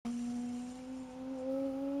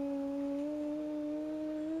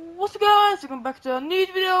What's up guys, welcome back to a new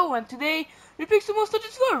video, and today we pick some more Star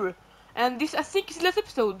Wars. And this I think is the last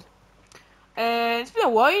episode. And it's been a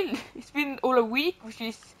while, it's been all a week, which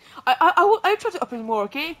is... I try to upload more,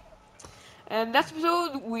 okay? And last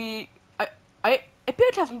episode I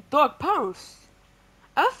appeared to have some dark powers.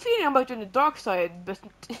 I have a feeling I'm about to on the dark side, but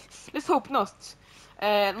let's hope not.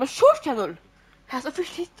 And my short channel has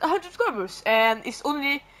officially hit 100 subscribers, and it's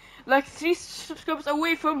only like 3 subscribers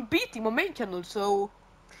away from beating my main channel, so...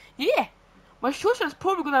 Yeah, my short channel is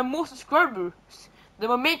probably gonna have more subscribers than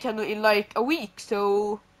my main channel in like a week,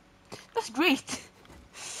 so that's great.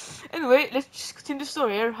 Anyway, let's just continue the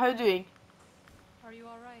story here. How are you doing? Are you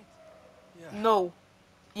alright? Yeah. No.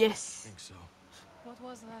 Yes. I think so. What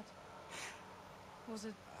was that? Was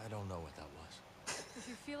it... I don't know what that was. If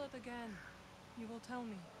you feel it again, you will tell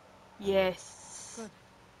me. Yes. Good.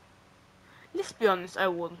 Let's be honest, I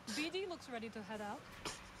won't. BD looks ready to head out.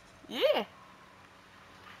 Yeah.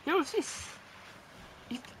 Here's this.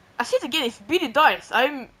 I said again, if Billy dies,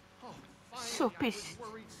 I'm so pissed. I was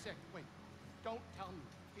worried sick. Wait, don't tell me.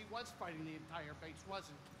 He was fighting the entire base,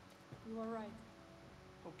 wasn't You are right.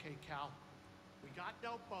 he? Okay, Cal. We got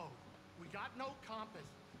no bow. We got no compass.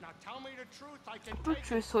 Now tell me the truth. I can Pretty take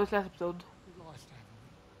sure I it. saw this last episode. We lost, haven't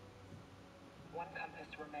we? One compass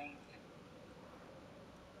remains.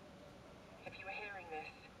 If you are hearing this,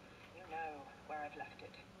 you know where I've left it.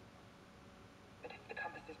 But if the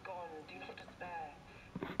compass is gone, do not despair.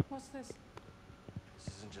 What's this?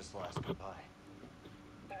 This isn't just last goodbye.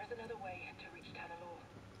 There is another way to reach Tanalor.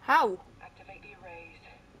 How? Activate the arrays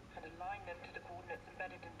and align them to the coordinates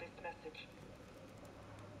embedded in this message.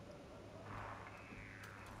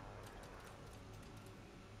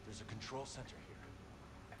 There's a control center here.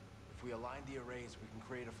 If we align the arrays, we can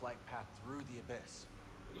create a flight path through the abyss.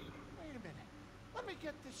 Wait a minute. Let me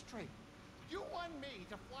get this straight. You want me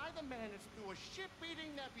to fly the Manus through a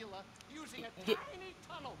ship-eating nebula using a tiny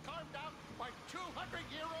tunnel carved out by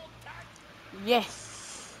 200-year-old tech?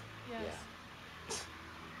 Yes. Yes. Yeah.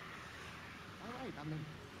 All right, I'm in.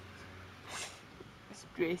 That's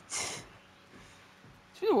great. It's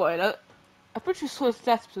been a while. I pretty sure saw this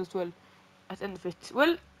last episode as well. At the end of it.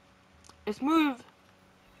 Well, let's move.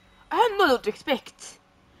 I had no idea what to expect.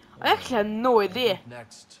 I actually had no idea.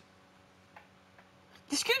 Next.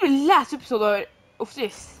 This could be the last episode of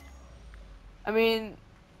this. I mean,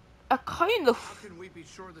 I kind How of... can we be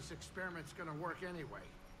sure this experiment's gonna work anyway?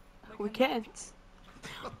 We can't.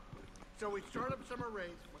 So we start up some arrays,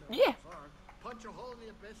 whatever Yeah. those are, punch a hole in the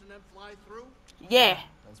abyss, and then fly through? Yeah,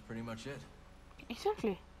 That's pretty much it.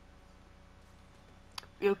 exactly.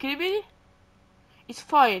 You okay, Billy? It's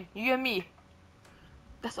fine, you and me.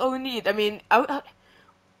 That's all we need. I mean,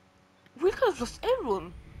 we could have lost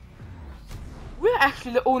everyone. We're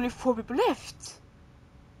actually the only 4 people left.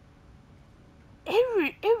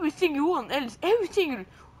 Every single one else, every single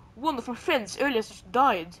one of our friends earlier just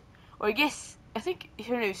died. Or I think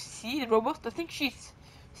her name is C, the robot. I think she's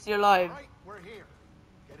still alive. All right, we're here.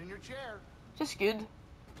 Get in your chair. That's good.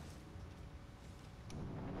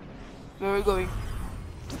 Where are we going?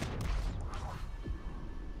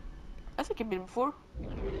 I think I've been before.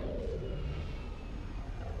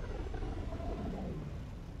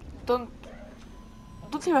 Don't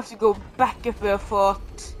think we have to go back up where I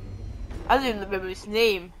thought. I don't even remember his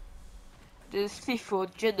name. The thief or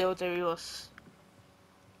Jedi, whatever he was.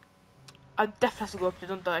 I definitely have to go up there,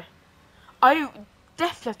 don't I? I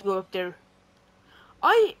definitely have to go up there.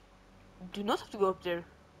 I do not have to go up there.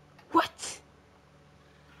 What?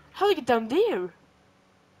 How do I get down there?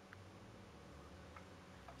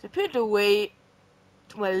 So appear the way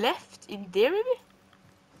to my left in there, maybe?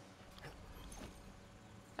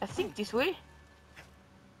 I think this way.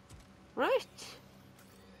 Right.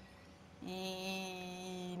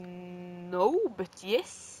 No, but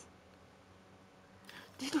yes.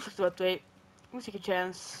 This looks like the right way. Let me take a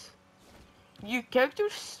chance. New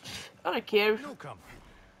characters? I don't care. Newcomer,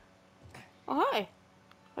 Oh, hi.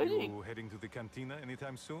 How are you doing? you heading to the cantina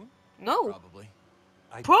anytime soon? No. Probably.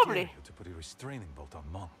 I Probably. dare you to put a restraining bolt on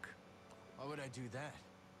Monk. Why would I do that?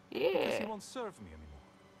 Because he Yeah. won't serve me anymore.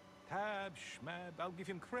 Tab, schmab, I'll give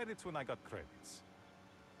him credits when I got credits.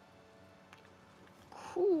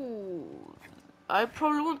 Cool. I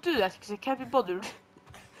probably won't do that because I can't be bothered.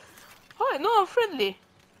 Hi, no, I'm friendly.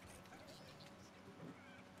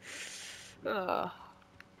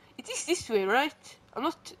 It is this way, right? I'm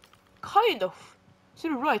not... Kind of. It's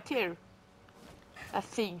right here. I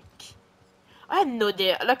think. I have no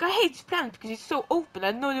idea. Like, I hate this planet because it's so open. I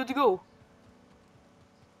have no idea where to go.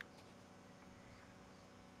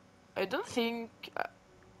 I don't think...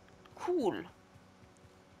 cool.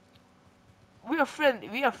 We are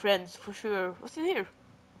friends for sure. What's in here?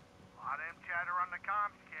 chatter on the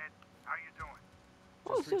comms, kid. How you doing?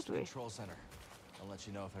 Oh, Just reached the seriously. control center. I'll let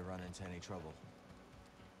you know if I run into any trouble.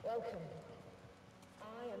 Welcome.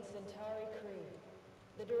 I am Centauri Crew,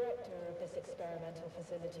 the director of this experimental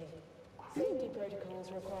facility. Safety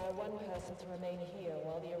protocols require one person to remain here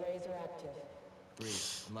while the arrays are active. Agreed.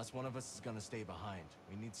 Unless one of us is gonna stay behind,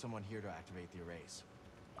 we need someone here to activate the arrays.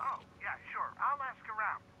 Oh, yeah, sure. I'll ask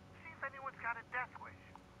around. See if anyone's got a death wish.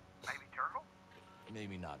 Maybe Turtle?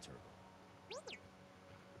 Maybe not Turtle.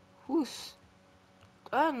 Who's?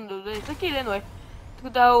 I don't know. It's okay anyway. To go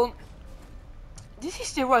down. This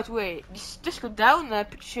is the right way. Just go down and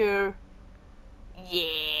picture.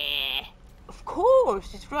 Yeah. Of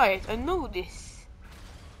course, it's right. I know this.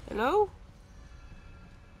 Hello?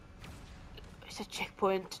 It's a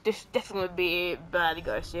checkpoint. There's definitely gonna be bad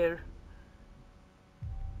guys here.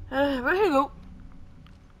 Where here we go?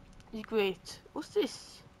 It's great. What's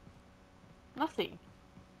this? Nothing.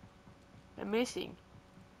 Amazing.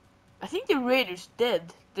 I think the raiders dead.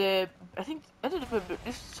 I don't remember.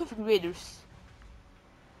 There's something raiders.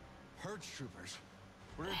 Herd troopers.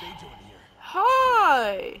 What are they doing here?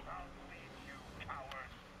 Hi.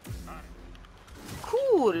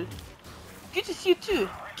 Cool. Good to see you too.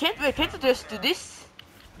 Can't wait. Can't just do this.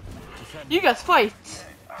 You guys fight.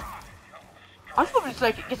 I'll probably just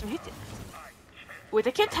like get some hit. Wait,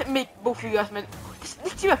 I can't make both of you guys, man.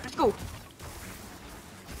 Let's team up. Let's go.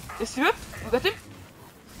 Let's team up. We got him.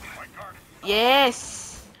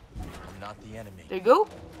 Yes. I'm not the enemy. There you go.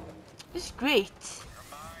 This is great.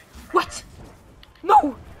 What?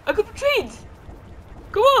 No! I got betrayed!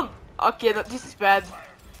 Come on! Okay, no, this is bad.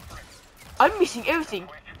 I'm missing everything.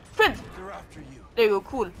 Friend! They're after you. There you go,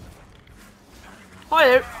 cool. Hi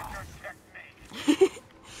there.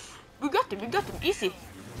 We got him, easy.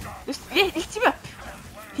 Let's team up.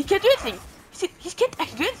 He can't do anything. He can't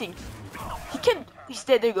actually do anything. He can't. He's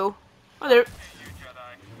dead, there you go. Hi there.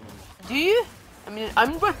 Do you? I mean,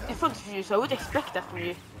 I'm right in front of you, so I would expect that from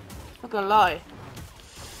you. Not gonna lie.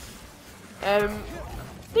 There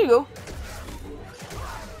you go.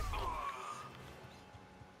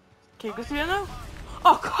 Can you go through here now?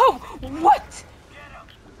 Oh, come! What?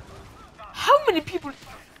 How many people?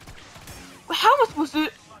 How am I supposed to?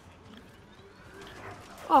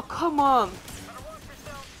 Oh, come on.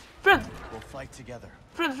 Friend! We'll fight together.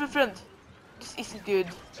 Friend. This isn't good.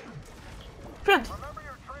 Friend!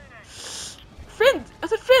 Friend! I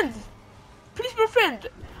said friend! Please be a friend!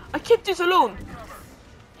 I can't do this alone!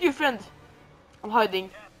 You friend! I'm hiding.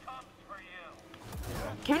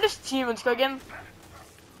 Can we just team on this guy again?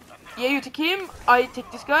 Yeah, you take him, I take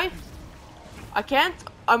this guy. I can't,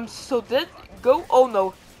 I'm so dead. Go, oh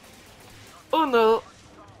no. Oh no.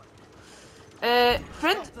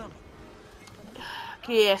 Friend?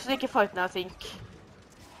 Okay, yeah, so they can fight now, I think.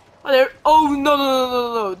 Oh there, oh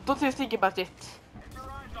no, don't even think about it.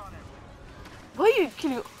 Why are you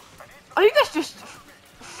killing? Are you guys just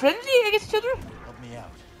friendly against each other? Help me out.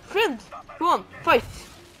 Friend, come on, fight.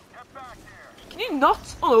 Can you not?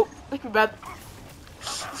 Oh no, that could be bad.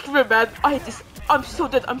 This could be very bad. I hate this. I'm so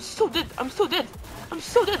dead. I'm trapped.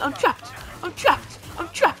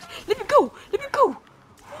 Let me go.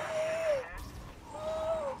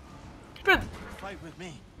 Friend, Fight with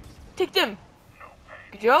me. take them.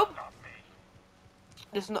 Good job.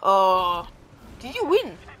 There's no. Oh, did you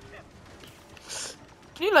win?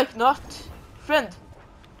 Can you like not, friend?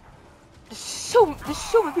 There's so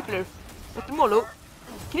many people here. But the Molo,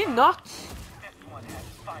 can you not?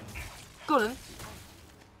 Go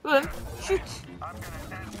on, shoot.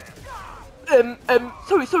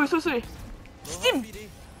 Sorry. Stim,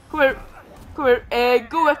 come here.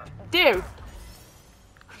 Go up there.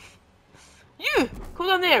 You, come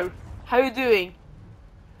down there. How you doing?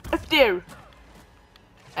 Up there.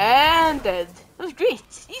 And dead. That was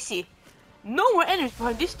great, easy. No more enemies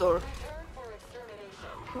behind this door.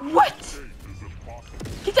 What?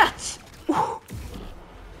 Get that! Ooh.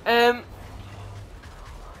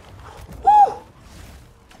 Ooh.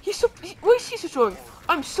 Why is he so strong?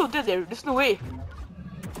 I'm so dead there. There's no way.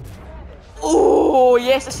 Oh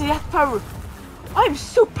yes, I see that power. I'm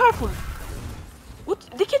so powerful. What?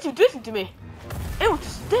 They can't even do anything to me. Everyone's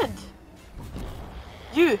just dead.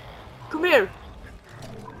 You, come here.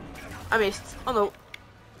 I missed. Oh no.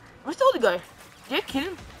 Where's the other guy? Did I kill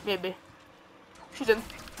him? Maybe. Shoot him.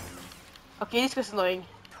 Okay, this guy's annoying.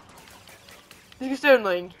 This guy's so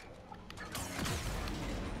annoying.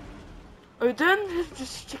 Are you done? Let's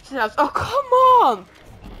just check this out. Oh, come on!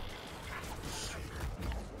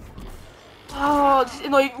 Oh, this is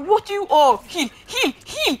annoying. What do you... Oh, heal!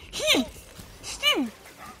 Stim!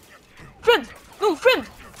 Friend! No, friend!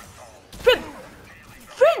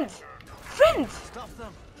 Stop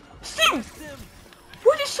them. Stim! him!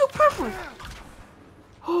 What is so powerful?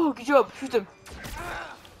 Oh, good job. Shoot them.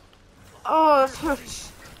 Oh, that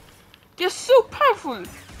hurts. They're so powerful.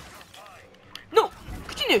 No,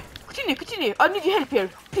 continue. Continue, continue. I need your help here.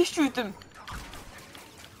 Please shoot them.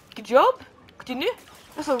 Good job. Continue.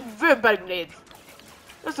 That's a very bad grenade.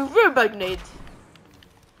 That's a very bad grenade.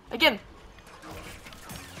 Again.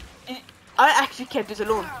 I actually can't do this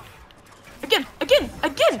alone. Again, again,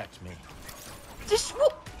 again. Protect me. Just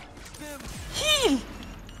heal.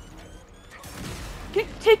 Thank you,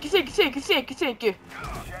 thank you, thank you, thank you, thank you.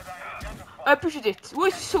 I appreciate it. Why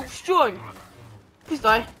is he so strong? Please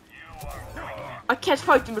die. I can't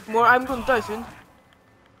fight him anymore. I'm gonna die soon.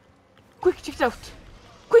 Quick, check it out.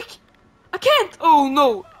 Quick! I can't! Oh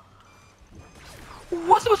no!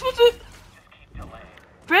 What's the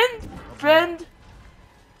friend? Friend?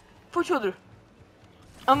 For each other.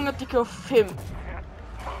 I'm gonna take care of him.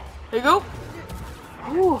 There you go.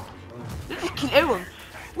 Oh, let's just kill everyone.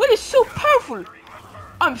 What is so powerful?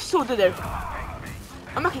 I'm so dead there.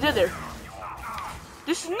 I'm actually dead there.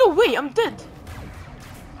 There's no way I'm dead.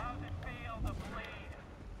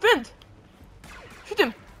 Friend! Shoot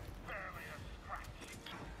him!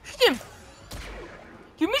 Shoot him!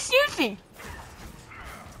 You're missing everything!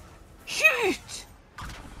 Shoot!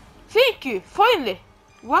 Thank you! Finally!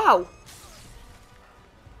 Wow!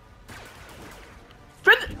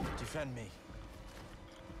 Friend! Defend me.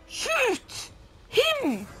 Shoot!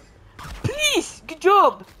 Him! Please! Good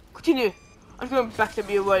job! Continue. I'm gonna backstab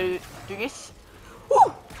you while you do this.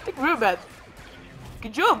 Woo! That's real bad.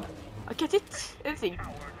 Good job! I can't hit anything.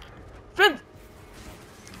 Friend!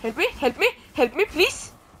 Help me! Help me! Help me!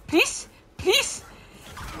 Please! Please! Please!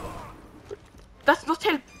 That's not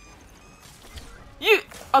help! You!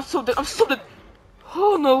 I'm so dead! I'm so dead!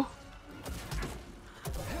 Oh no!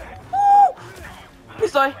 Woo!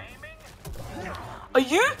 Please die! Are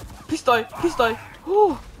you? Please die! Please die!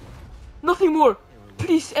 Oh! Nothing more!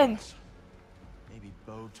 Please end! Maybe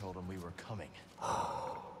Bo told him we were coming.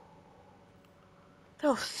 That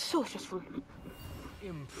was so stressful.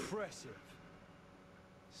 Impressive.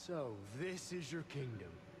 So, this is your kingdom.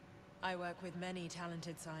 I work with many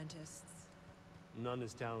talented scientists, None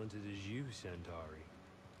as talented as you, Centauri.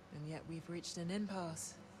 and yet we've reached an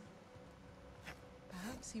impasse.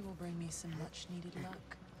 Perhaps he will bring me some much-needed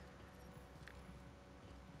luck.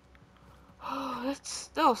 Oh,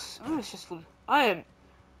 that was really stressful. I am.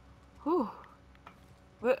 Oh.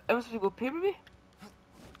 Where am I supposed to go pay maybe?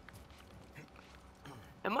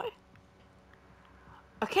 Am I?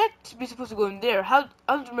 I can't be supposed to go in there. I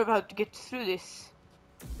don't remember how to get through this.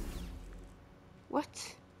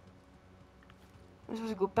 What? I'm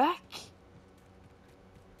supposed to go back?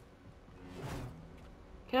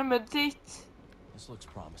 Can I meditate? This looks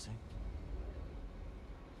promising.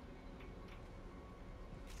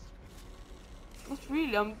 Not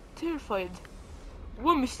really, I'm terrified.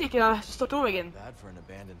 One mistake and I have to start over again. Bad for an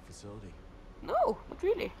abandoned facility. No, not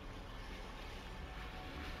really.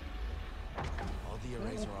 All the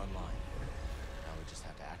arrays are online. Now we just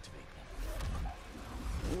have to activate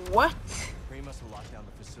them. What? Kree must have locked down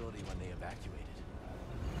the facility when they evacuated.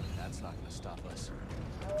 That's not gonna stop us.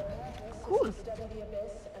 Cool. To study the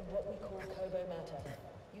abyss and what we call Kobo matter.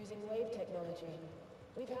 Using wave technology,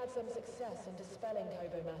 we've had some success in dispelling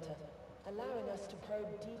Kobo matter, allowing us to probe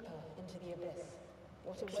deeper into the abyss.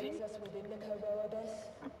 What awaits us within the Kobo abyss?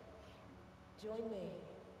 Join me,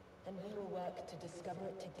 and we will work to discover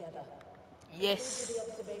it together. Yes. To the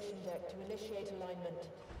observation deck to initiate alignment.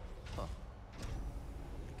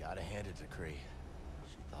 Gotta hand it to Kree.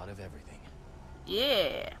 She thought of everything.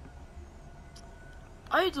 Yeah.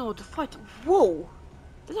 I don't know what to fight. Whoa.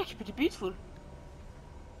 That's actually pretty beautiful.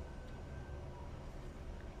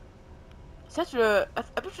 Is that where... I'm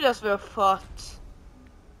pretty sure that's where I fought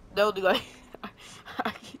the other guy.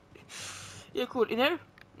 Yeah, cool. In here?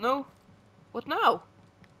 No? What now?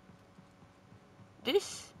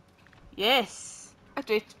 This? Yes.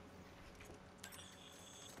 Activate.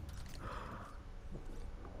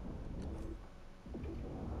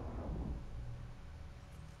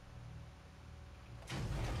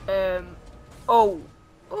 Oh.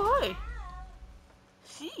 Oh, hi.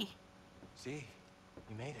 See. See?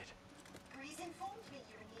 You made it. Breeze informed me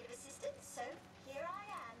you're in need of assistance, so here I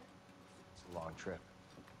am. It's a long trip.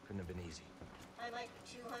 Couldn't have been easy. I might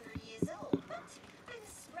be 200 years old, but I'm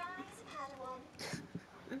as spry as a Padawan.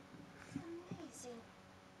 Amazing.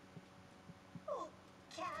 Oh,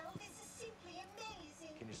 Cal, this is simply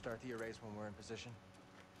amazing. Can you start the arrays when we're in position?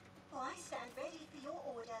 Oh, I stand ready for your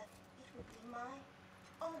order. It would be my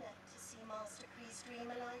honor to see Master Kree's dream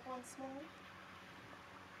alive once more.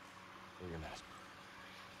 Pull your mask.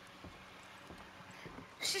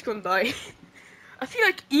 she's gonna die. I feel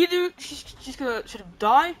like either she's gonna sort of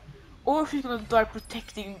die, or she's gonna die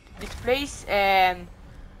protecting this place and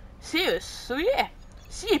save us. So yeah,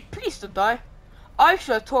 see, please don't die. I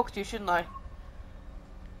should talk to you, shouldn't I?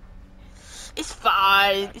 It's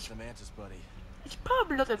fine. Back to the Mantis, buddy. It's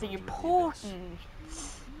probably not anything Going to review this. important,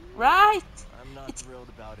 right? I'm not It's thrilled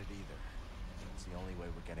about it either. It's the only way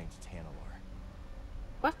we're getting to Tanalor.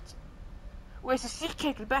 what? Where's the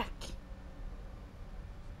secret back?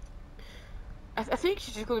 I think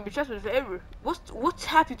she's just gonna be trapped with forever. What's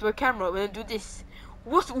happening to my camera when I do this?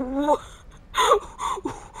 What's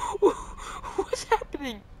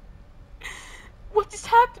happening? What is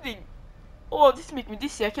happening? Oh, this makes me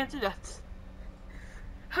dizzy. I can't do that.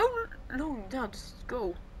 How long down does it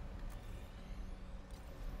go?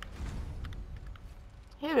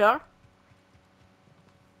 Here we are.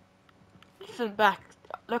 Listen back.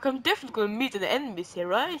 Like, I'm definitely gonna meet the enemies here,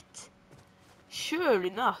 right? Surely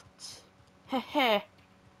not. Hehe.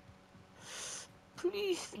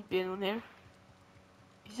 Please don't be anyone here.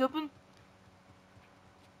 Is it open?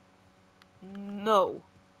 No.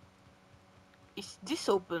 Is this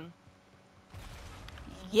open?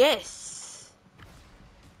 Yes.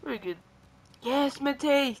 Very good. Yes,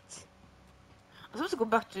 meditate. I'm supposed to go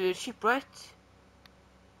back to the ship, right?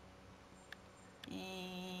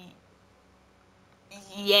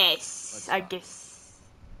 Yes, I guess.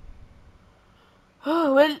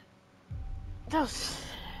 Oh, well, that was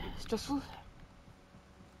stressful.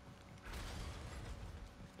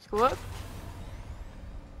 Let's go up.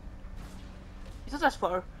 It's not that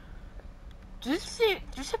far. Does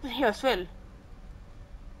this happen here as well?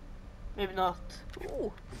 Maybe not.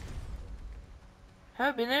 Ooh.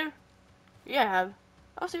 Have I been there? Yeah, I have.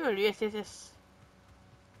 Oh, so yes, yes, yes.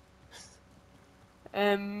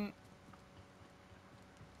 I'm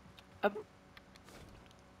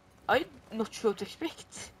not sure what to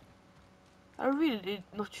expect. I'm really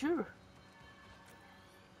not sure.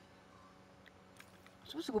 I'm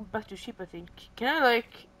supposed to go back to the ship, I think. Can I,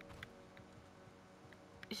 like...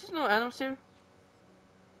 Is there no animals here?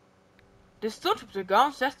 The stormtroopers are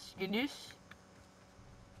gone, so that's good news.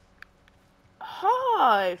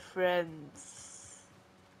 Hi, friends.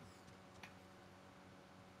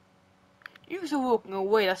 You guys are walking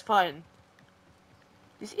away, that's fine.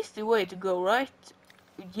 This is the way to go, right?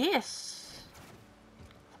 Yes.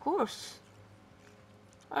 Of course.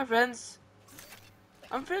 Hi, friends.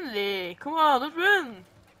 I'm friendly. Come on, don't run.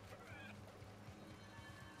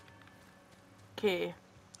 Okay.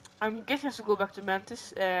 I'm guessing I should go back to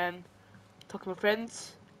Mantis and talk to my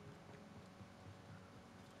friends.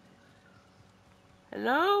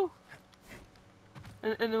 Hello?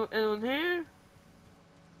 Anyone here?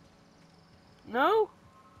 No?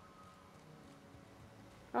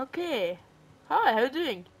 Okay. Hi, how you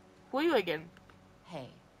doing? Who are you again? Hey,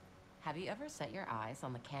 have you ever set your eyes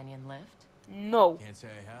on the canyon lift? No. Can't say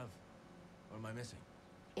I have. What am I missing?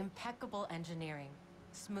 Impeccable engineering.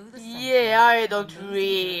 Smooth ascension. Yeah, I don't amazing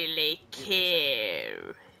really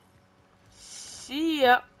care. See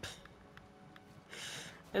ya.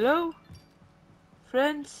 Hello?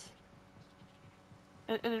 Friends?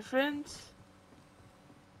 Any friends?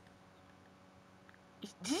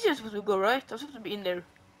 This is just supposed to go, right? I'm supposed to be in there.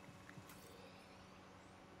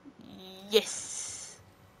 Yes.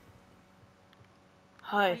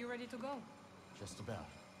 Hi. Are you ready to go? Just about.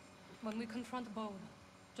 When we confront Bode,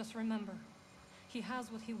 just remember, he has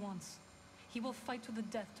what he wants. He will fight to the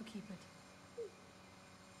death to keep it.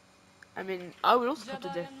 I mean, I will also come to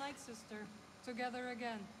Jedi death. and Night Sister, together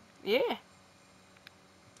again. Yeah.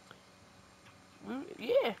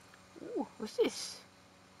 Yeah. Ooh, what's this?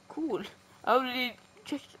 Cool. I already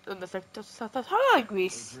checked on the fact that hi,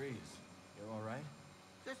 Grease. Hey, Grease. You alright?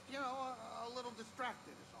 Just, you know, a little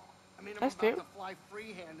distracted is all. I mean, I'm That's about fair. to fly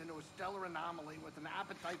freehand into a stellar anomaly with an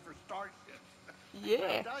appetite for starships.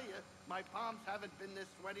 Yeah. I tell you, my palms haven't been this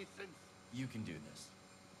sweaty since... You can do this.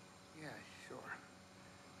 Yeah, sure.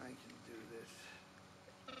 I can do this.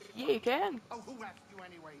 Yeah, you can. Oh, who asked you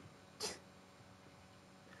anyway?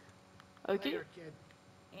 Okay. Later, kid.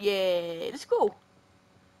 Yeah, let's go.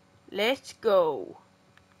 Let's go.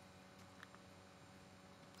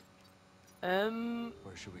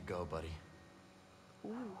 Where should we go, buddy?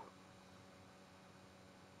 Ooh.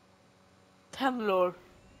 Tamlor.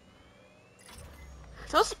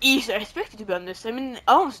 Sounds easier I expected, to be honest. I mean,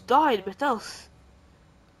 I almost died, but else.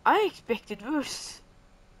 I expected worse.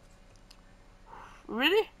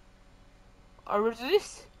 Really? Are we to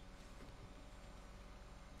this?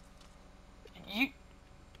 You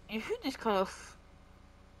should just kind of...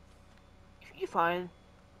 You're fine.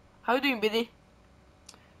 How you doing, Billy?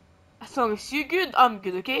 As long as you're good, I'm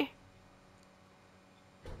good, okay?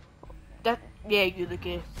 Yeah, good,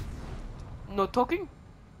 okay. No talking?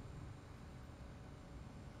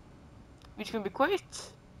 Which can be quiet.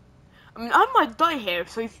 I mean, I might die here,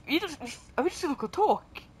 so if I wish we could talk.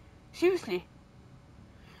 Seriously.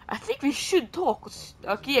 I think we should talk.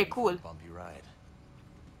 Okay, yeah, cool. Bumpy ride.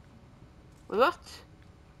 What?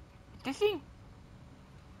 This thing?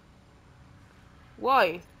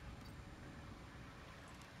 Why?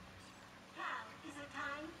 Cal, is it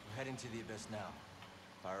time? We're heading to the abyss now.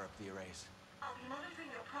 Fire up the arrays. I'll be monitoring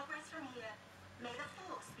your progress from here. May the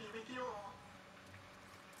Force be with you all.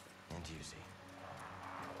 And you, Z.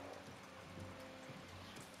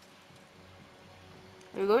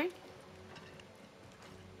 Are you going?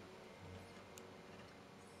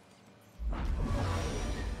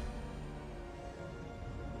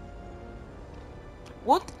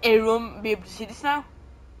 Won't everyone be able to see this now?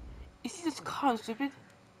 Is this just kind of stupid?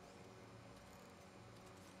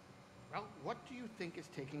 Well, what do you think is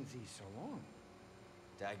taking Z so long?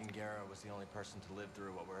 Dagengara was the only person to live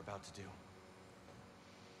through what we're about to do.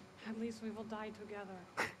 At least we will die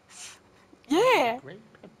together. Yeah! Great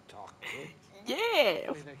pep talk, kid. Yeah!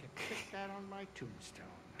 Hopefully they can stick that on my tombstone.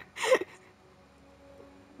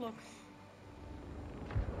 Look,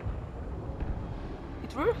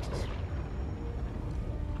 It worked.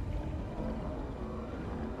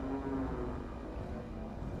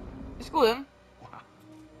 Let's go then. Wow.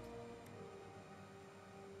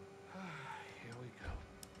 Here we go.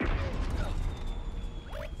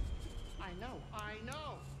 I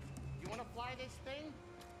know. You want to fly this thing?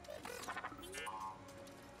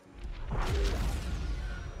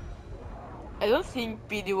 I don't think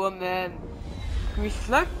BD1 and Chris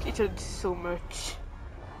like each other so much.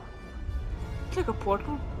 It's like a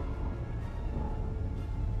portal.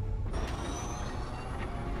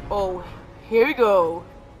 Oh, here we go.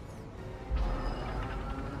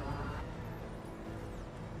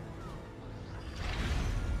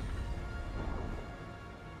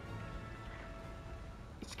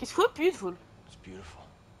 It's so beautiful. It's beautiful.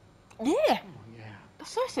 Yeah, Oh, yeah.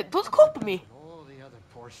 that's what I said. Don't copy me. All the other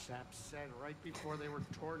poor saps said right before they were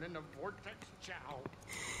torn into vortex chow.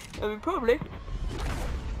 I mean, probably.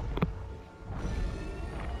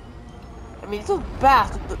 I mean, it's not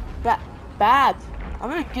bad. I'm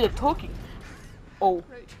very good at talking. Oh.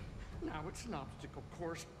 Great. Now it's an obstacle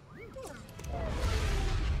course.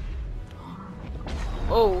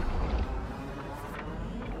 Oh.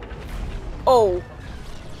 Oh.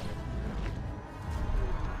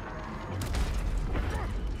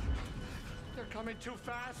 They're coming too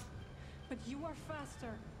fast. but you are faster.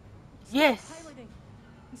 Yes. Stop piloting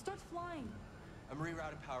and start flying. I'm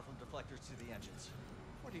rerouting power from deflectors to the engines.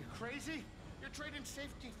 What are you, crazy? You're trading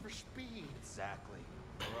safety for speed. Exactly.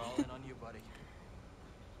 We're all in on you, buddy.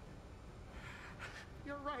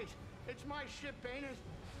 You're right. It's my ship, ain't it?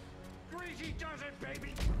 Greasy does it,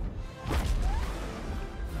 baby!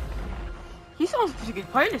 He sounds like a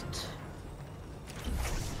good pilot.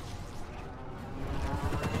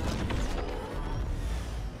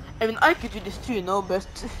 I mean, I could do this too, you know, but...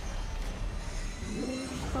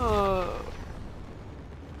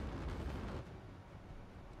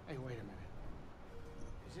 Hey, wait a minute.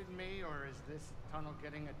 Is it me, or is this tunnel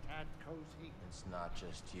getting a tad cozy? It's not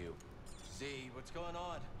just you. Z, what's going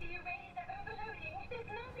on? The arrays are overloading. There's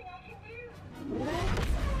nothing I can do.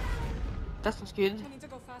 That sounds good. We need to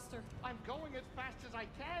go faster. I'm going as fast as I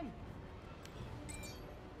can.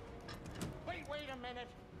 Wait a minute.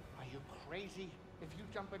 Are you crazy? If you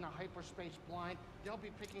jump into hyperspace blind, they'll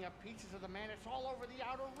be picking up pieces of the Mantis all over the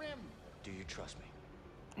outer rim. Do you trust me?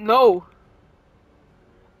 No.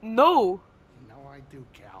 No. You know I do,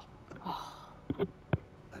 Cal.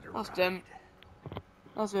 Let her That's ride. them.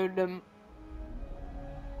 That's very dumb.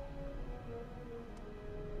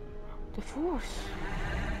 The Force.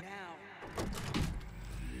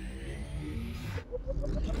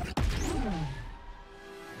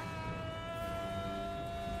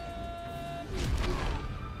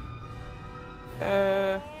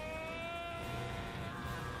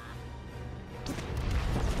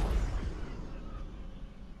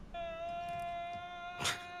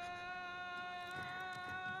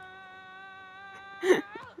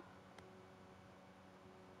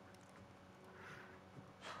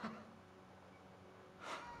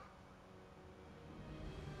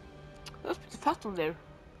 That's pretty fast on there.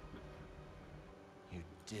 You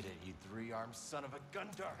did it, you three-armed son of a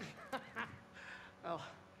Gundar. Well,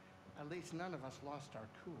 at least none of us lost our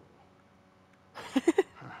cool.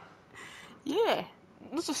 Yeah.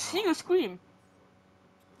 Not a single scream.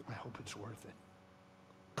 I hope it's worth it.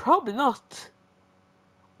 Probably not.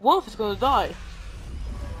 One of us is gonna die.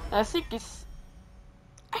 And I think it's...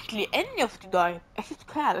 Actually, basically any of us could die, except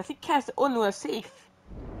Cal. I think Cal's the only one safe.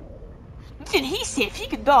 Listen, he's safe, he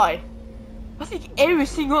could die. I think every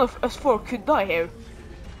single one of us four could die here.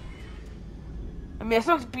 I mean, as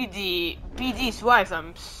long as BD survives,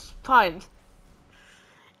 I'm fine.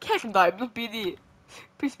 Cal can die, but not BD.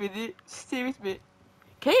 Please, BD, stay with me.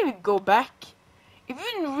 Can I even go back? It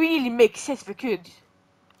wouldn't really make sense if I could.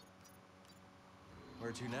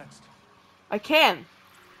 Where to next? I can.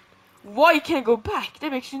 Why can't I go back?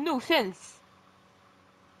 That makes no sense.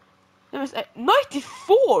 That was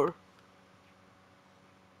 94!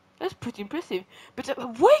 That's pretty impressive. But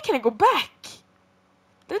why can't I go back?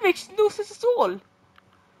 That makes no sense at all.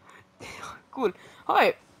 Cool. Hi. How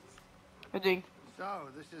are you doing? So,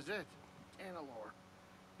 this is it. Tanalore.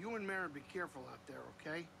 You and Mara be careful out there,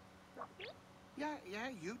 okay? Yeah,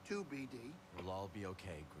 you too, BD. We'll all be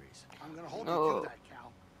okay, Grease. I'm gonna hold you Oh. to that,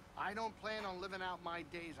 Cal. I don't plan on living out my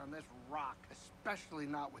days on this rock, especially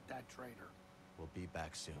not with that traitor. We'll be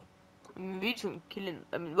back soon. We should kill him.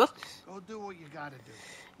 I mean, what? Go do what you gotta do.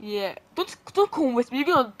 Yeah. Don't come with me.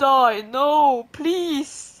 You're gonna die. No,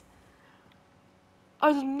 please.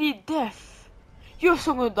 I don't need death. You're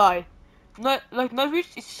so gonna die. Not like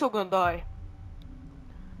Nightwish is so gonna die.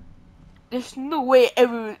 There's no way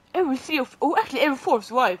every three of actually every four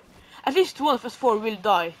survive. At least one of us four will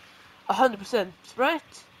die. 100%, right?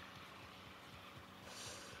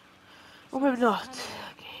 Or maybe this is not.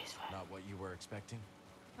 Tanalore. Okay, it's fine. Not what you were expecting?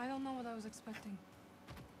 I don't know what I was expecting.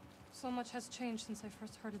 So much has changed since I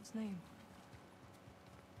first heard its name.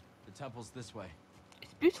 The temple's this way.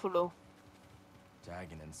 It's beautiful though.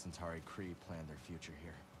 Dagon and Centauri Kree planned their future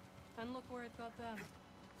here. And look where it got them.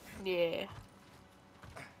 Yeah.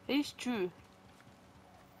 It is true.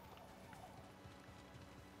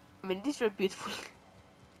 I mean, this is very beautiful.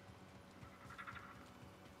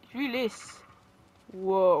 It really is.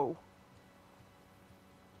 Whoa.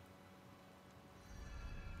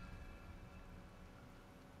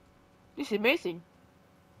 This is amazing.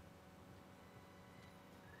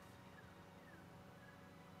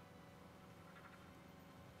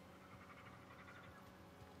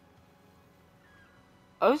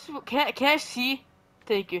 Also, can I see?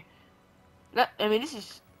 Thank you. I mean, this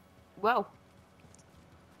is wow.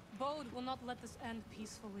 Bode will not let this end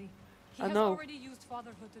peacefully. He I has know. already used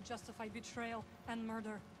fatherhood to justify betrayal and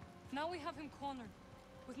murder. Now we have him cornered,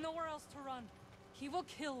 with nowhere else to run. He will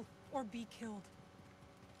kill or be killed.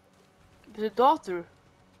 The daughter.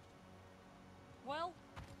 Well,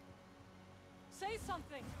 say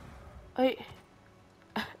something. I Right.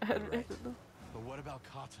 don't know. But what about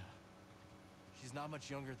Kata? She's not much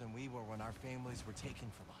younger than we were when our families were taken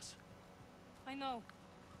from us. I know.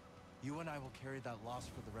 You and I will carry that loss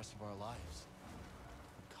for the rest of our lives.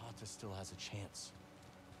 But Kata still has a chance.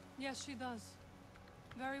 Yes, she does.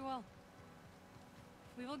 Very well.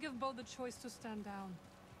 We will give Bo the choice to stand down.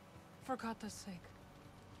 For Kata's sake.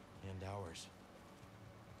 And ours.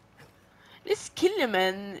 Let's kill him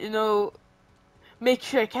and, you know, make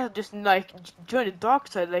sure I can't just like join the dark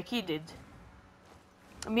side like he did.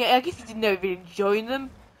 I mean, I guess he didn't never really join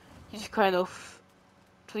them. He just kind of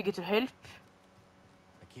tried to get to help.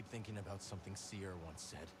 I keep thinking about something Seer once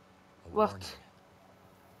said. A What? warning.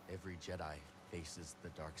 Every Jedi faces the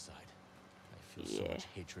dark side. I feel so Yeah. much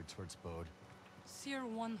hatred towards Bode. Seer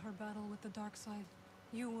won her battle with the dark side.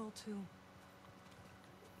 You will too.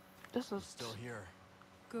 That's not. Still here.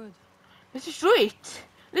 Good. Let's destroy it.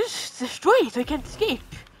 Let's destroy it so I can't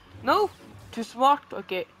escape. No? Too smart?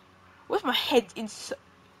 Okay. What's my head inside?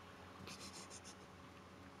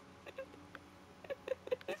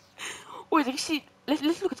 Wait, I can see. Let's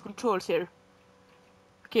look at the controls here.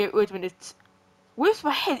 Okay, wait a minute. Where's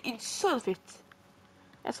my head inside of it?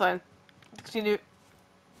 That's fine. Continue.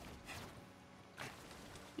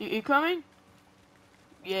 You coming?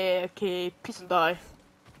 Yeah, okay. Please don't die.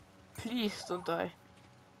 Please don't die.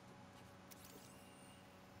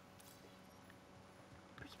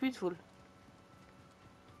 It's beautiful.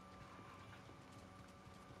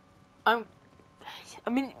 I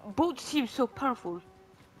mean, both seem so powerful.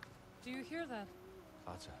 Do you hear that?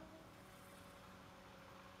 Kata.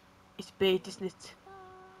 It's bait, isn't it?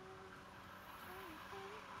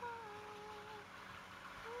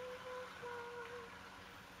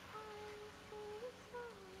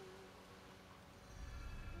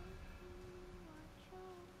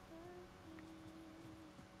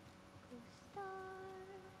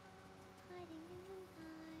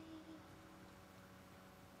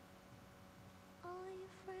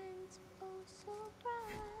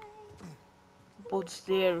 Both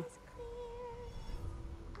there.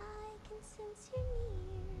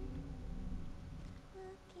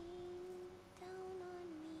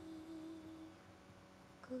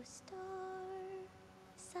 Oh, star,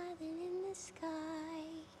 silent in the sky.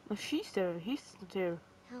 Oh, she's there. He's not there.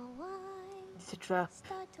 How I It's a trap.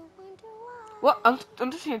 start to wonder why. What? I'm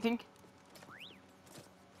not seeing anything.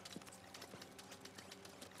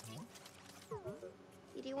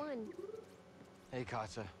 BD1. Hey,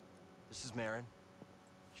 Katsa. This is Marin.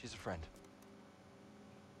 She's a friend.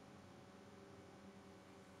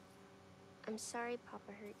 I'm sorry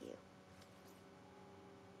Papa hurt you.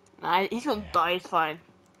 Nah, he's gonna die. It's fine.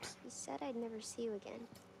 He said I'd never see you again.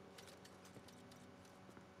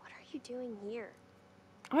 What are you doing here?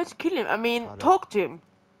 I had to kill him. I mean, Father. talk to him.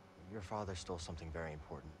 Your father stole something very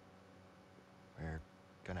important. We're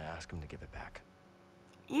gonna ask him to give it back.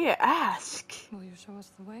 Yeah, ask. Will you show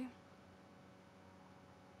us the way?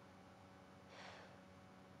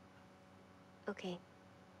 Okay.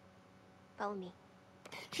 Follow me.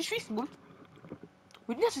 She's reasonable.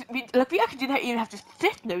 We actually didn't even have to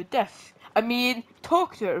threaten her with death. I mean,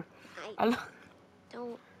 talk to her. I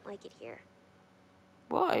don't like it here.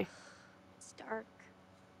 Why? It's dark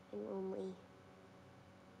and lonely.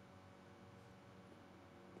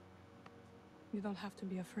 You don't have to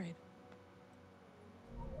be afraid.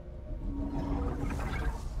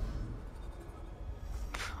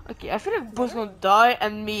 Okay, I feel like both gonna die,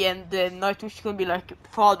 and me and the Night Witch gonna be like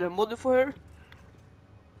father and mother for her.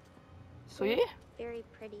 So yeah. Very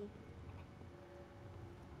pretty.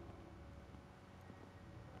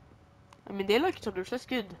 I mean, they like each other, so that's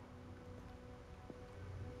good.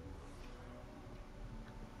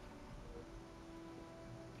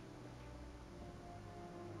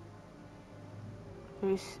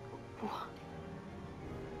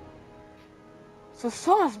 So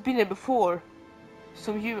someone's been there before.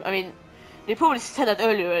 I mean, they probably said that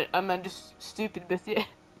earlier. I'm just stupid, but yeah,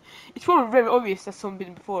 it's probably very obvious that someone's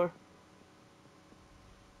been before.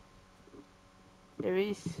 There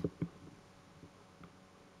is.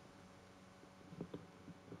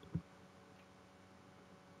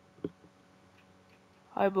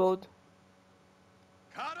 Hi, Bod.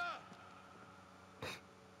 Kata!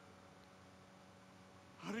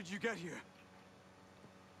 How did you get here?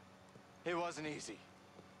 It wasn't easy.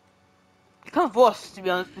 It kind of was, to be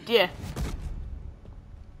honest, but yeah.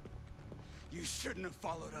 You shouldn't have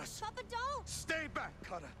followed us. Papa, don't! Stay back,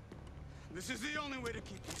 Kata. This is the only way to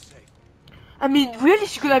keep you safe. I mean, really,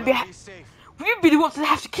 should I be? Be safe. We'd be the ones that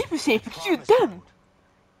have to keep you safe because you're Promise, them. Lord.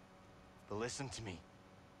 But listen to me.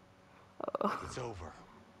 It's over.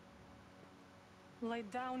 Lay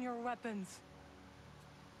down your weapons.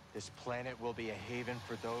 This planet will be a haven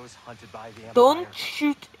for those hunted by the Empire. Don't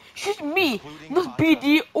shoot me, Including not Kata.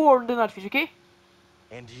 BD or the Nightfish, okay?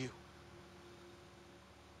 And you.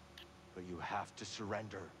 But you have to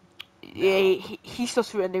surrender. Yeah, he's not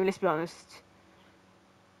surrendering, let's be honest.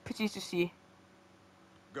 Pretty easy to see.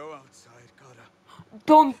 Go outside, Kata.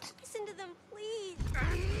 Don't. Listen to them, please.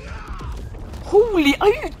 Holy, are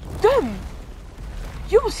you dumb?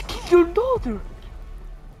 You almost killed your daughter.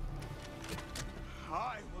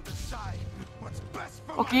 I will decide what's best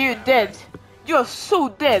for Okay, my you're family. dead. You are so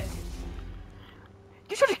dead.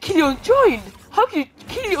 You tried to kill your own child. How can you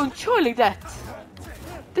kill your own child like that?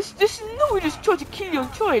 There's no way you just tried to kill your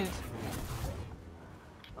own child.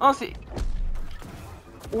 Honestly.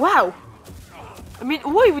 Wow. I mean,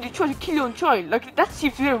 why would you try to kill your own child? Like, that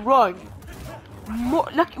seems very wrong.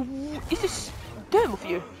 Is this dumb of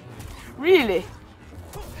you? Really?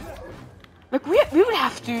 Like, we would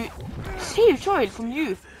have to save a child from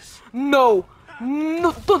you. No.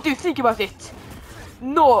 No, don't even think about it.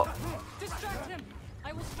 No. Distract him.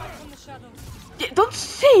 I will strike from the shadows. Yeah, don't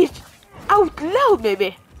say it out loud,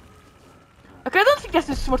 maybe. Like, I don't think that's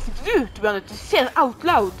the smart thing to do, to be honest, to say it out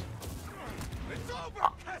loud. It's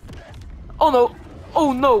over, Oh no.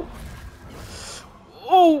 Oh no.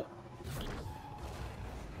 Oh.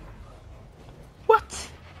 What?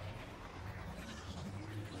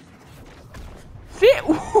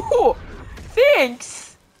 Oh,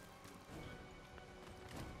 thanks.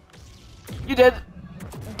 You dead.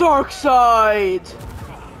 Dark side.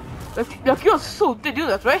 Like you're so dead, you know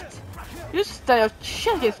that, right? You just stand your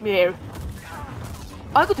chin against me here.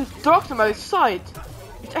 I got the dark on my side.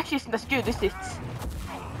 Which actually isn't as good, is it?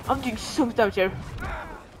 I'm doing so much damage here.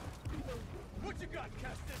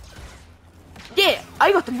 Yeah,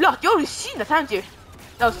 I got a lot. You already seen that, haven't you?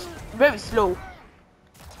 That was very slow.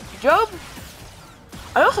 Good job.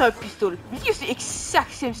 I also have a pistol. We use the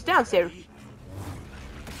exact same stance here.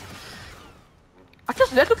 I can't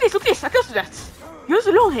do that. Look this. I can't do that. You're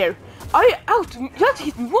alone here. You have to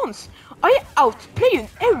hit me once. I outplay you in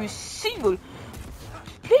every single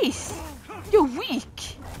place. You're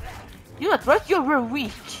weak. You're not right. You're very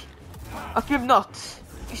weak. Okay, I'm not.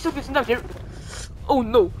 You stop using that here. Oh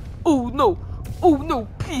no! Oh no! Oh no!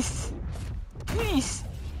 Please! Please!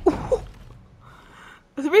 Oh.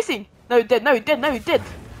 That's amazing! Now you're dead, now you're dead, now you're dead!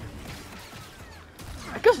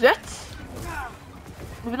 I guess that.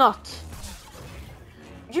 Maybe not.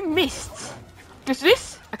 You missed! Guess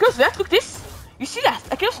this? I can also do that, look this! You see that?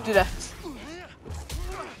 I can also do that!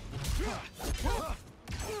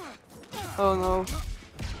 Oh no.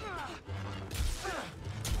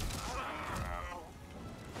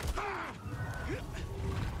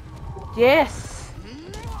 Yes!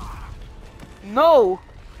 No!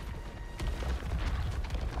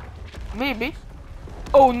 Maybe.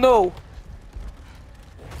 Oh no!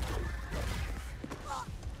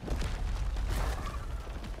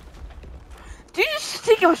 Did you just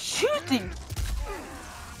think I was shooting?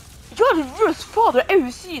 You're the worst father I've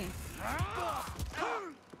ever seen!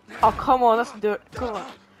 Oh come on, that's dirt. Come on.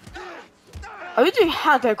 Are you doing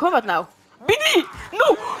hand-to-hand combat now? Billy!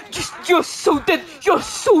 No! You're so dead! You're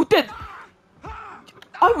so dead!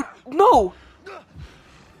 I would... No!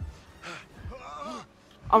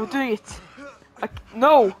 I'm doing it.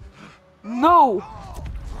 No! No!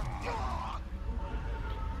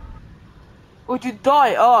 Would you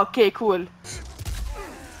die? Oh, okay, cool.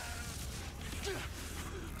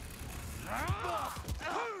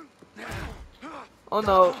 Oh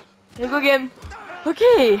no. Here we go again.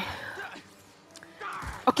 Okay.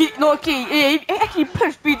 Okay, no, okay. He actually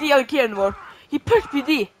punched BD. I don't care anymore. He punched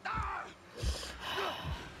BD.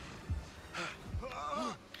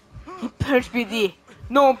 He punched BD.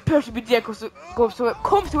 No one punched BD and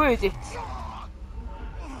comes away with it.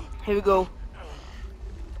 Here we go.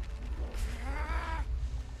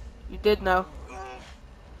 You're dead now.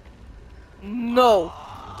 No.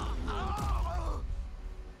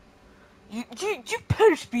 You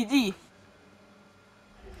punched BD.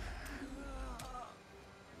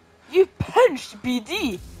 You punched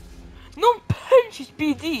BD. No one punches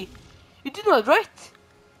BD. You did that, right?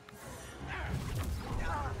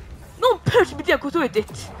 No one punched BD and got away with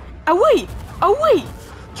it. Away! Away!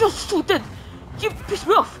 You're so dead. You pissed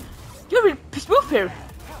me off. You really pissed me off here.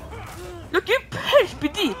 Look, you punched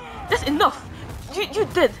BD. That's enough. You're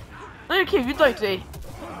dead. I don't care if you die today.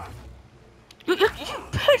 You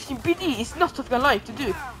punching BD is not something I like to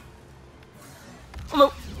do. Oh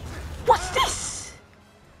no. What's this?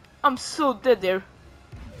 I'm so dead there.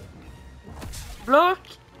 Block.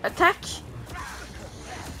 Attack.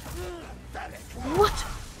 What?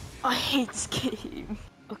 I hate this game.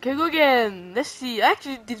 Okay, go again. Let's see. I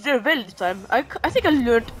actually did very well this time. I think I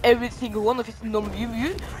learned every single one of his normal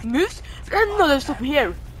moves. And now there's something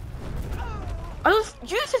here.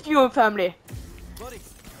 You said your own family.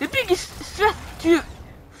 The biggest threat to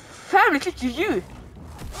family is to you.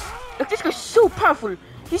 Like, this guy's so powerful.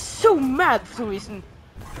 He's so mad for some reason.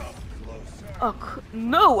 Oh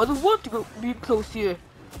no, I don't want to go be close to you.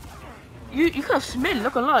 You kind of smell,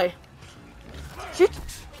 not gonna lie. Shit.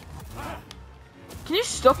 Can you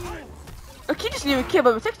stop? I can't just even care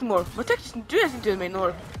about my text anymore. My text doesn't do anything to me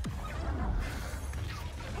anymore.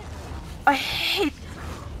 I hate.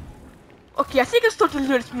 Okay, I think I started to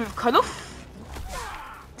learn this move kind of.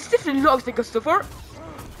 It's definitely logs I got so far.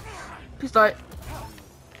 Please die.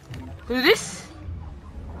 Do this.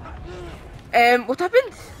 What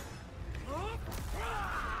happened?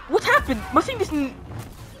 What happened? My thing isn't.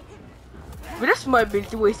 Well, that's my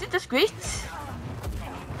ability wasted. That's great.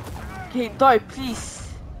 Okay, die,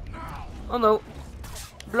 please. Oh no.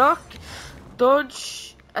 Block.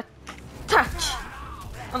 Dodge. Attack.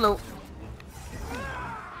 Oh no.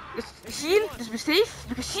 Let's heal. Let's be safe.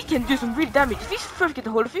 Because she can do some real damage. If he's first get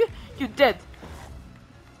a hold of you, you're dead.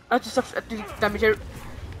 I just have to do damage here.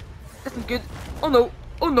 That's not good. Oh no.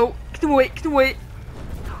 Oh no. Get him away. Get him away.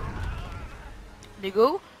 There you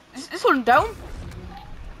go. Just hold him down.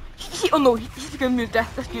 Oh no, he's gonna move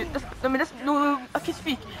that. That's good. No, I can't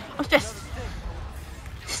speak. I'm stressed.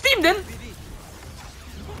 Steam then!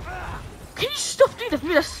 Can you stop doing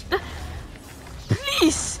that?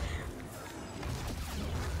 Please!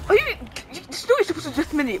 Are you. There's no way you're supposed to do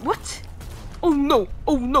that many. What? Oh no!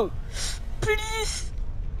 Oh no! Please!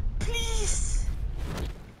 Please!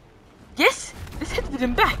 Yes? Let's hit with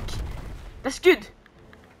him back. That's good.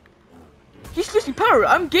 He's losing power.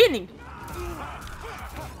 I'm gaining.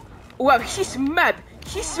 Wow, he's mad.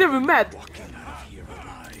 He's very mad.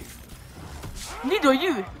 Neither are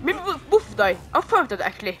you. Maybe we'll both die. I'm fine with that,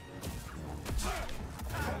 actually.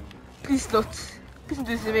 Please not. Please don't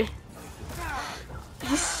do this to me.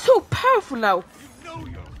 He's so powerful now.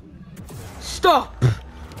 Stop.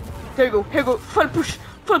 There you go. Here you go. Final push.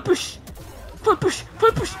 Final push. Final push.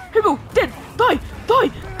 Final push. Here you go. Dead. Die. Die.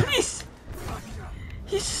 Please.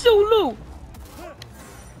 He's so low.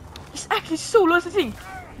 He's It's actually so low as a thing.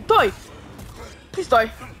 Die! Please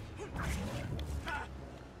die.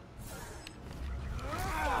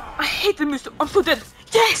 I hate the music. I'm so dead.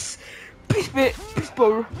 Yes! Please, please,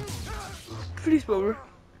 power. Please, power.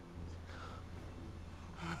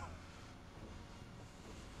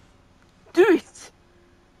 Do it!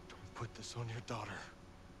 Don't put this on your daughter.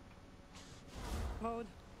 Bode,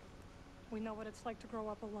 we know what it's like to grow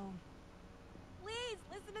up alone. Please,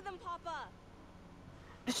 listen to them, Papa!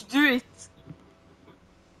 Just do it.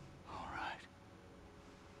 All right.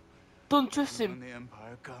 Don't trust When him. the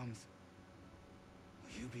Empire comes,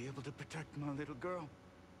 will you be able to protect my little girl?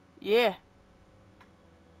 Yeah.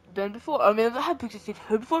 Done before. I mean, I had pictures of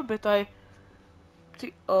her before, but I...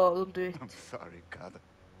 Oh, don't do it. I'm sorry, God.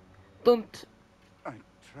 Don't. I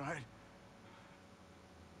tried.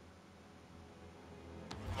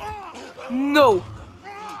 No! No,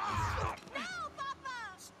 Papa!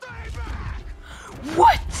 Stay back!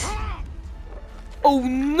 What? Oh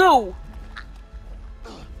no!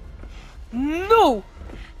 No!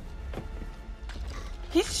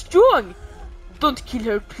 He's strong! Don't kill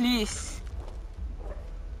her, please.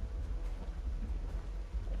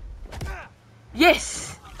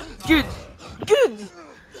 Yes! Good! Good!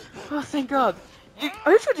 Oh, thank God.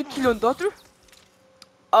 Are you trying to kill your daughter?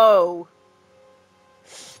 Oh.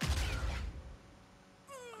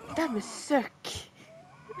 That must suck.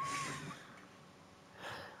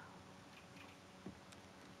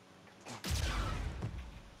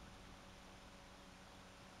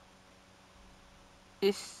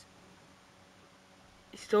 Is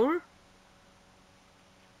it over?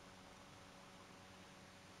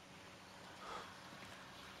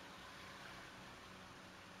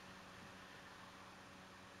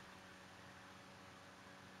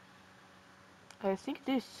 I think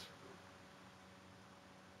this.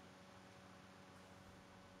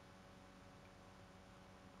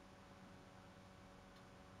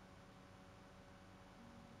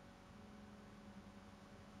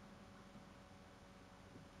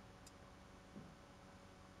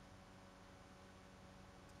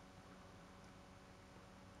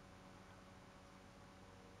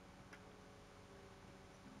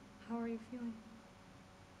 How are you feeling?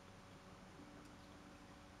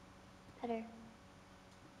 Better.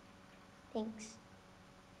 Thanks.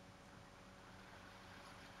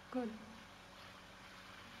 Good.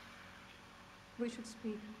 We should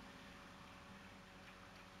speak.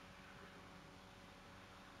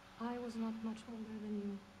 I was not much older than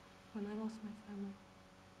you when I lost my family.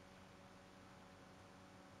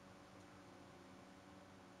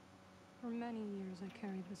 For many years I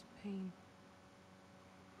carried this pain.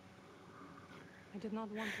 I did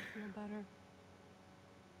not want to feel better.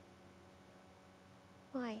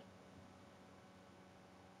 Why?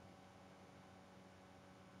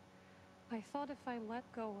 I thought if I let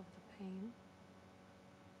go of the pain,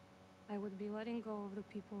 I would be letting go of the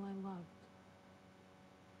people I loved.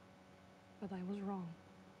 But I was wrong.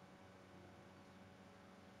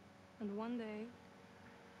 And one day,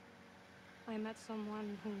 I met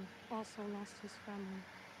someone who also lost his family.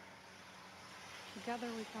 Together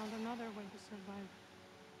we found another way to survive.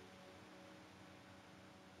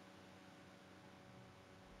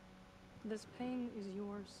 This pain is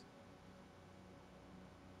yours.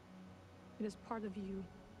 It is part of you.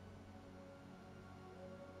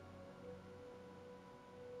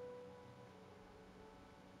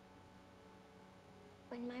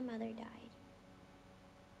 When my mother died,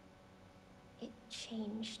 it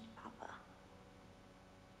changed Papa.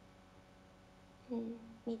 And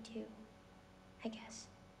me too, I guess.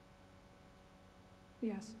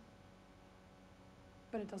 Yes.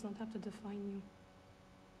 But it does not have to define you.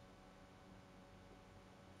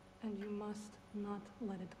 And you must not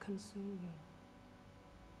let it consume you.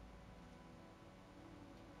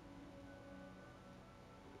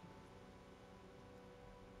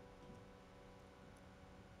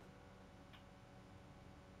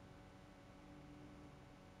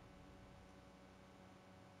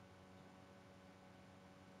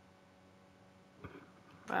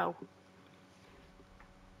 Wow.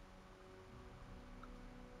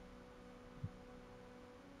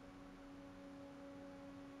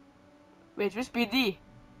 Wait, where's BD?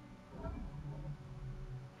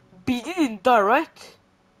 BD didn't die, right?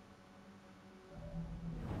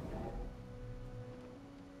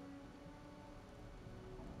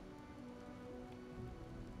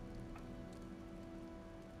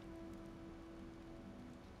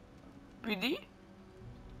 BD?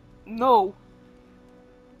 No.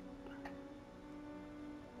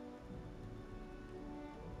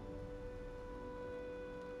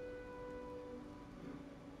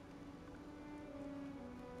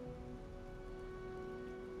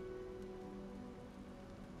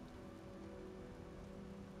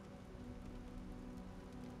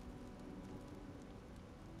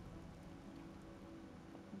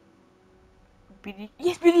 BD.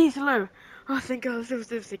 Yes, BD is alive. Oh, thank God. That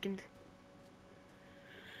was a second.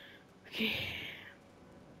 Okay.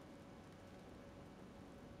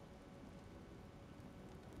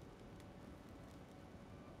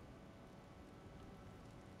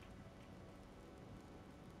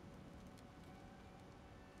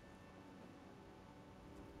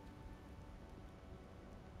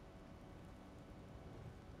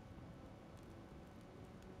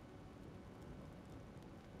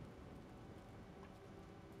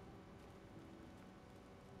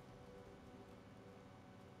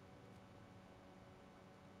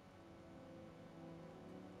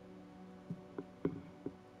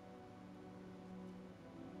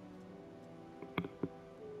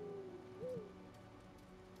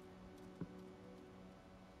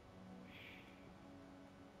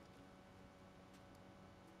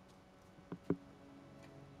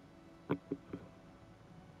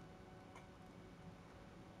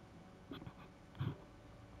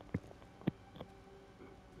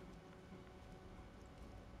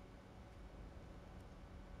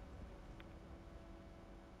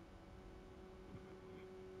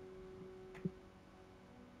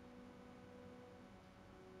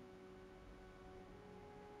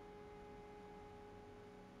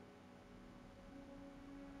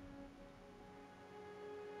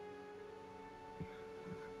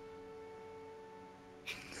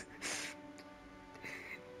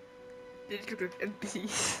 They just look like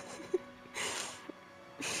NPCs.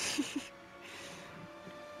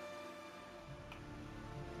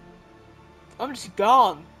 I'm just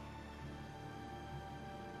gone.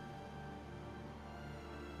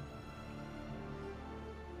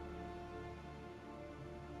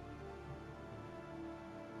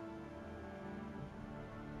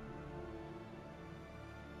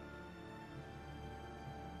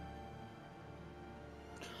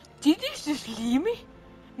 Did you just leave me?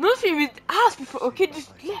 Nothing even asked before. Okay,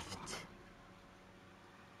 just left.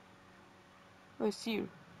 Oh, I see you.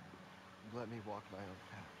 Let me walk my own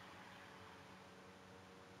path.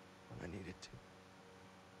 When I needed to.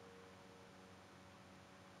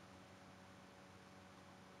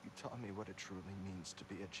 You taught me what it truly means to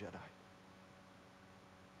be a Jedi.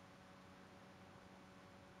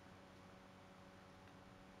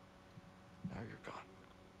 Now you're gone.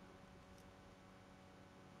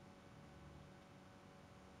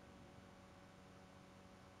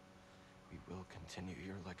 We will continue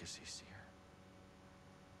your legacy, Seer.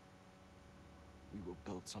 We will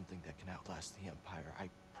build something that can outlast the Empire. I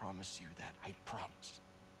promise you that. I promise.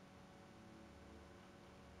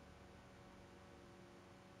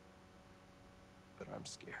 But I'm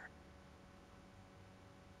scared.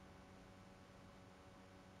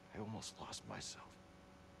 I almost lost myself.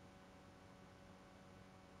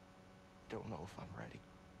 Don't know if I'm ready.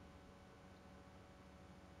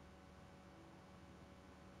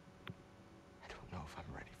 I don't know if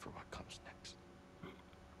I'm ready for what comes next.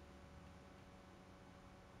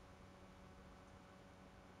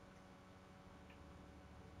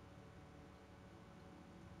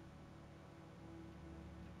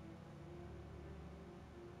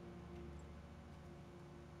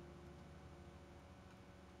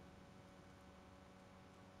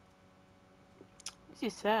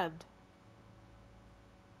 This is sad.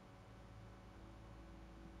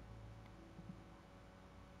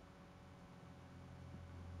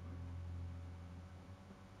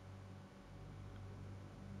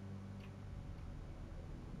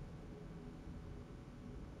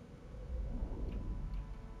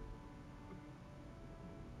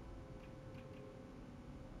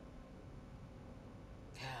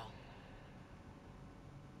 Cal,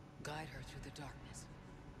 guide her through the darkness.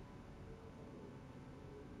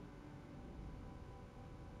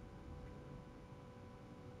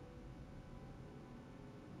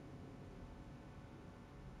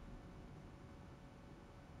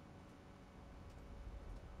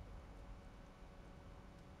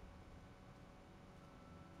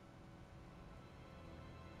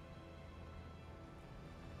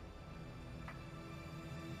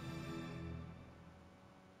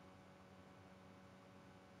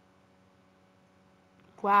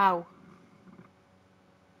 Wow.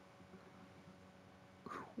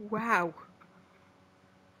 Wow.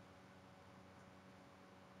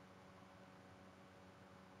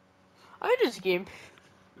 I like this game.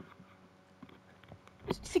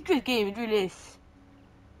 It's a good game, it really is.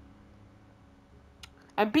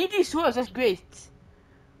 And BD Swords, that's great.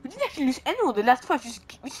 We didn't actually lose anyone the last fight,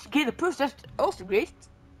 we just gained a person, that's also great.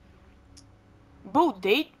 Both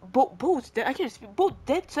dead, both dead, I can't speak, both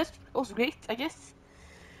dead, so that's also great, I guess.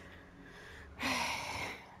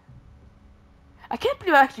 I can't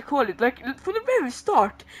believe I actually called it. Like, from the very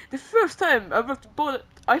start, the first time I wrote the ball,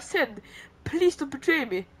 I said, please don't betray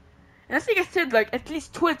me. And I think I said like at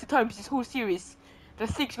least 20 times this whole series that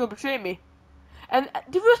I think he's gonna betray me. And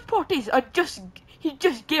the worst part is, he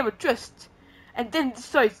just gave a trust, and then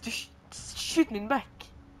decides to shoot me back.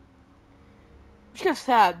 Which is kind of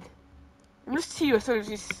sad. I'm just serious, so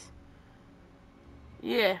this.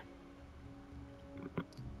 Yeah.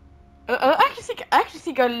 I actually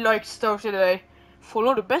think I like Star Wars Jedi Fallen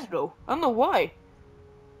Order better though. I don't know why.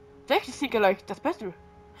 I actually think I like that better.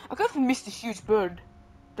 I kind of missed the huge bird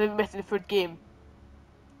that we met in the third game.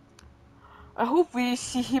 I hope we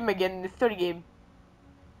see him again in the third game.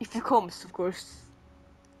 If he comes, of course.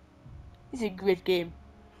 It's a great game.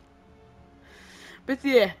 But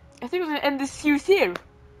yeah, I think we're gonna end this series here.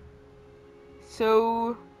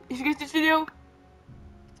 So, if you guys this video,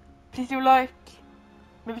 please do like,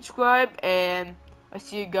 maybe subscribe, and I'll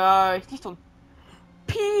see you guys next one.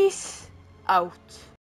 Peace out.